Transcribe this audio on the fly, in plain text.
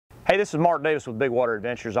Hey, this is Mark Davis with Big Water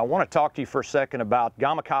Adventures. I want to talk to you for a second about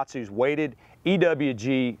Gamakatsu's weighted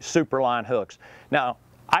EWG Superline hooks. Now,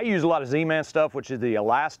 I use a lot of Z-Man stuff, which is the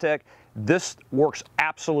Elastec. This works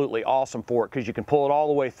absolutely awesome for it because you can pull it all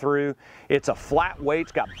the way through. It's a flat weight,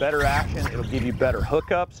 it's got better action, it'll give you better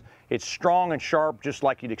hookups. It's strong and sharp, just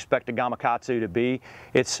like you'd expect a Gamakatsu to be.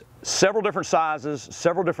 It's several different sizes,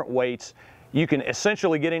 several different weights. You can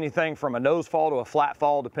essentially get anything from a nose fall to a flat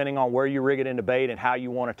fall depending on where you rig it into bait and how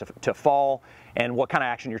you want it to fall and what kind of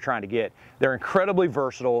action you're trying to get. They're incredibly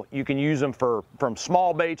versatile. You can use them from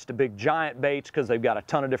small baits to big giant baits because they've got a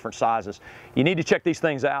ton of different sizes. You need to check these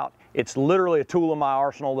things out. It's literally a tool in my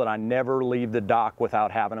arsenal that I never leave the dock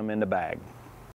without having them in the bag.